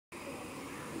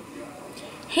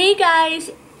Hey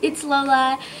guys, it's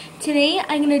Lola. Today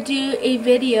I'm going to do a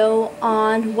video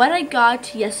on what I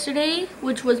got yesterday,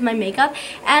 which was my makeup,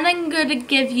 and I'm going to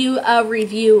give you a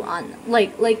review on,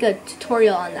 like a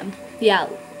tutorial on them. Yeah,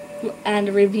 and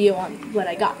a review on what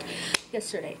I got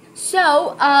yesterday.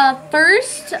 So,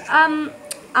 first,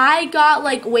 I got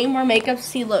like way more makeup.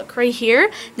 See, look right here.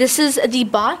 This is the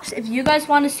box. If you guys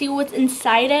want to see what's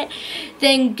inside it,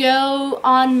 then go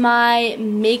on my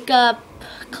makeup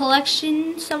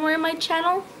collection somewhere in my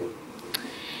channel.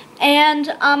 And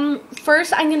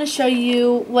first I'm going to show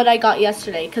you what I got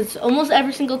yesterday, because almost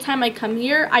every single time I come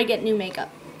here I get new makeup.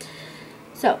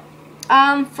 So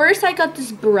first I got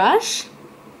this brush,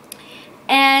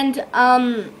 and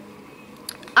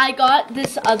I got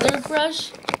this other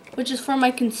brush which is for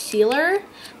my concealer,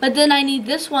 but then I need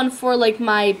this one for like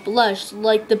my blush,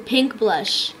 like the pink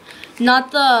blush,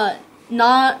 not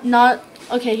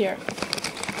okay, here,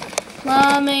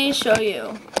 let me show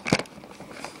you.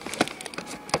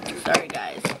 Sorry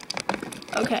guys.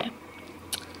 Okay.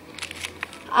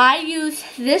 I use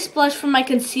this blush for my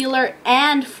concealer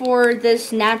and for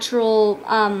this natural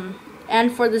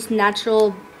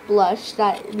blush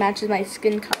that matches my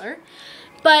skin color.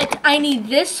 But I need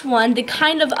this one. The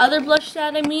kind of other blush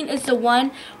that I mean is the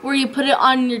one where you put it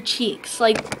on your cheeks,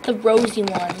 like the rosy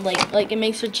one, like it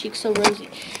makes your cheeks so rosy.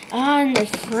 And the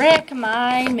frick,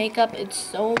 my makeup, it's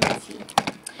so messy.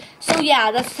 So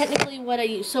yeah, that's technically what I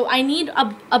use. So I need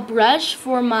a brush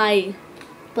for my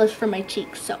blush for my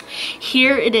cheeks. So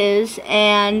here it is,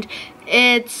 and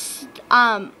it's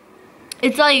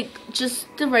like just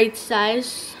the right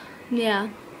size. Yeah.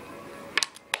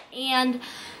 And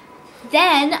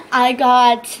then I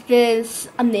got this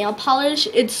nail polish.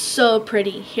 It's so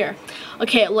pretty. Here,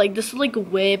 okay, like this is like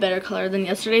way better color than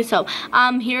yesterday. So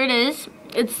here it is.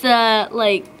 It's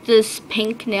like this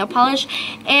pink nail polish,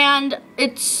 and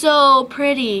it's so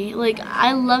pretty. Like,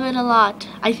 I love it a lot.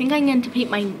 I think I'm going to paint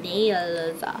my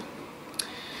nails.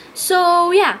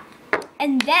 So yeah,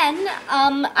 and then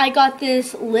I got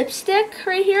this lipstick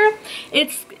right here.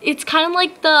 It's kind of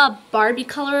like the Barbie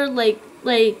color, like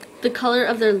the color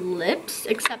of their lips,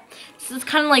 except this is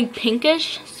kind of like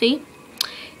pinkish. See?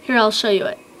 Here, I'll show you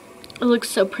it. It looks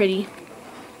so pretty.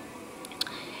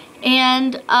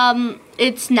 And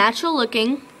it's natural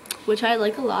looking, which I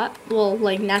like a lot. Well,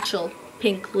 like natural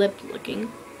pink lip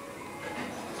looking.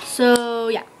 So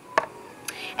yeah.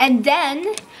 And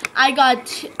then I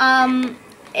got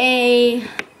a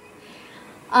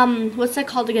what's that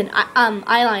called again?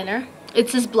 Eyeliner.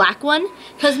 It's this black one,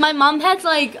 because my mom has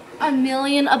like a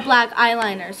million of black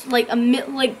eyeliners.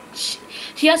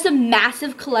 She has a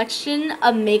massive collection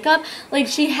of makeup. Like,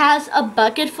 she has a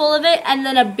bucket full of it, and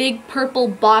then a big purple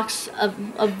box of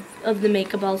the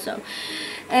makeup also.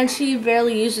 And she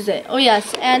barely uses it. Oh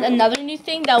yes, and another new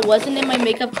thing that wasn't in my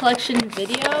makeup collection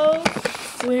video.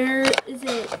 Where is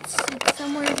it? It's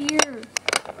somewhere here.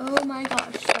 Oh my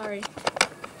gosh, sorry.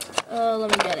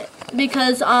 Let me get it.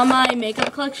 Because on my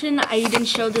makeup collection, I didn't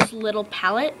show this little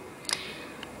palette.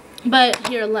 But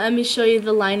here, let me show you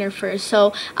the liner first.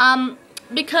 So,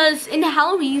 because in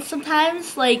Halloween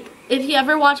sometimes, like, if you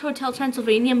ever watch Hotel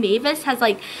Transylvania, Mavis has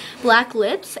like black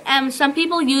lips, and some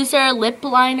people use their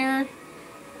eyeliner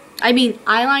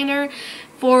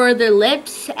for their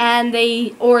lips, and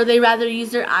they rather use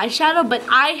their eyeshadow. But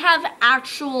I have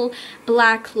actual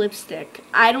black lipstick.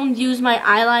 I don't use my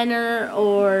eyeliner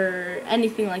or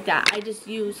anything like that. I just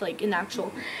use like an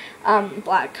actual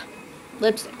black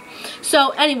lipstick. So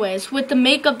anyways, with the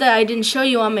makeup that I didn't show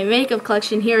you on my makeup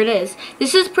collection, here it is.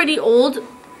 This is pretty old,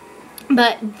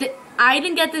 but I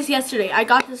didn't get this yesterday. I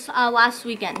got this last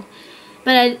weekend.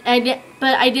 But I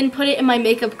didn't put it in my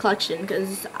makeup collection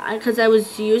because I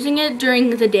was using it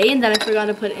during the day, and then I forgot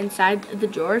to put it inside the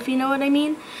drawer, if you know what I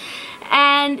mean.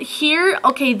 And here,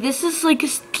 okay, this is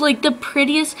like the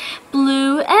prettiest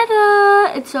blue ever.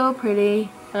 It's so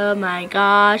pretty. Oh my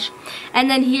gosh. And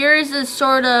then here's this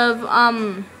sort of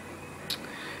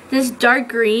this dark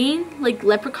green, like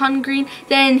leprechaun green.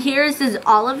 Then here's this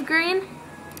olive green,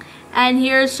 and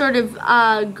here's sort of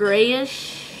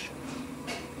grayish,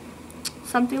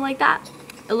 something like that.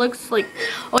 It looks like,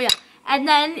 oh yeah. And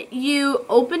then you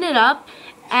open it up,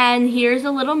 and here's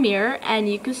a little mirror, and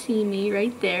you can see me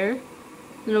right there.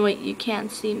 No, wait, you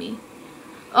can't see me.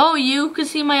 Oh, you can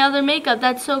see my other makeup.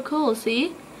 That's so cool.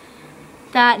 See?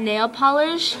 That nail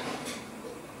polish.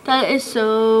 That is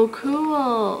so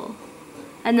cool.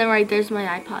 And then right there's my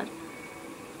iPod.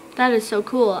 That is so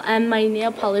cool. And my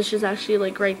nail polish is actually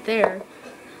like right there.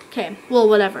 Okay, well,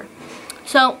 whatever.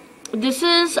 So this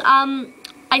is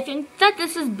I think that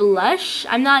this is blush.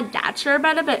 I'm not that sure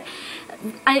about it, but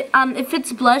if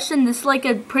it's blush, then this is like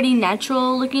a pretty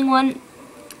natural looking one.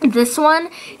 This one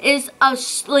is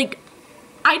like,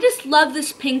 I just love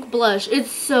this pink blush.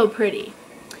 It's so pretty.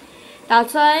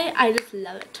 That's why I just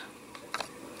love it.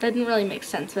 That didn't really make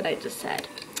sense what I just said.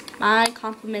 My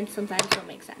compliments sometimes don't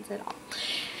make sense at all.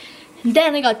 And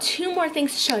then I got 2 more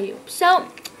things to show you. So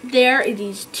there are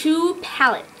these 2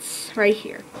 palettes right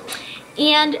here.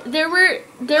 And there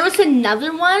was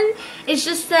another one. It's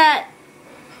just that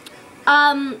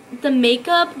the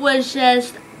makeup was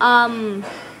just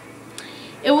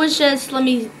it was just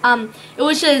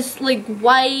like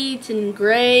white and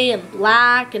gray and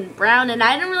black and brown, and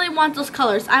I didn't really want those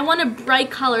colors. I wanted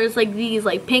bright colors like these,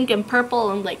 like pink and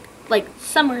purple and like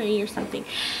summery or something.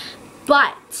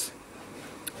 But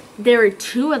there are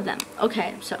 2 of them.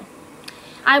 Okay, so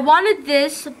I wanted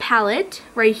this palette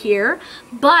right here,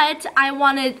 but I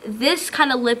wanted this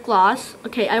kind of lip gloss.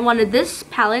 Okay, I wanted this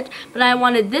palette, but I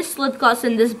wanted this lip gloss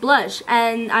and this blush,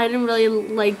 and I didn't really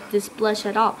like this blush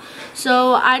at all.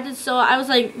 So I was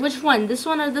like, which one? This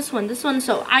one or this one? This one.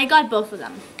 So I got both of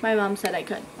them. My mom said I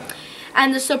could.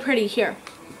 And they're so pretty here.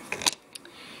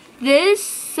 This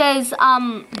says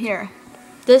here.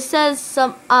 This says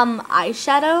some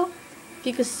eyeshadow. If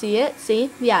you can see it,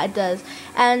 see? Yeah, it does.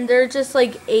 And they're just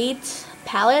like 8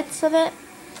 palettes of it.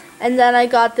 And then I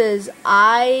got this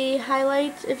eye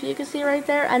highlight, if you can see right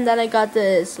there. And then I got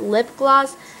this lip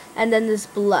gloss, and then this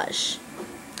blush.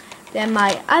 Then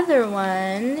my other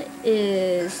one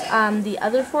is the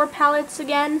other 4 palettes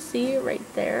again, see right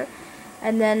there.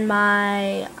 And then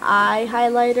my eye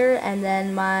highlighter, and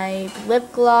then my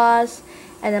lip gloss,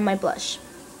 and then my blush.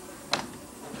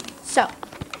 So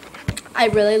I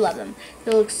really love them.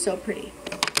 They look so pretty.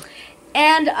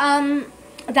 And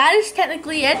that is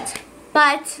technically it,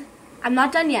 but I'm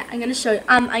not done yet. I'm going to show you.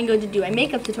 I'm going to do a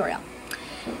makeup tutorial.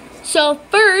 So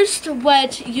first,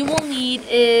 what you will need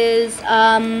is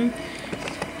actually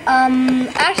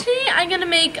I'm going to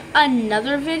make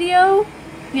another video.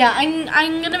 Yeah,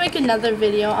 I'm going to make another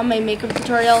video on my makeup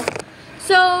tutorial.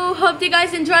 So hope you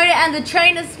guys enjoyed it, and the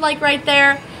train is like right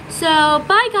there. So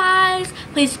bye guys.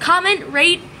 Please comment,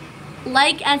 rate,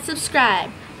 like, and subscribe.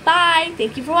 Bye.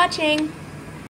 Thank you for watching.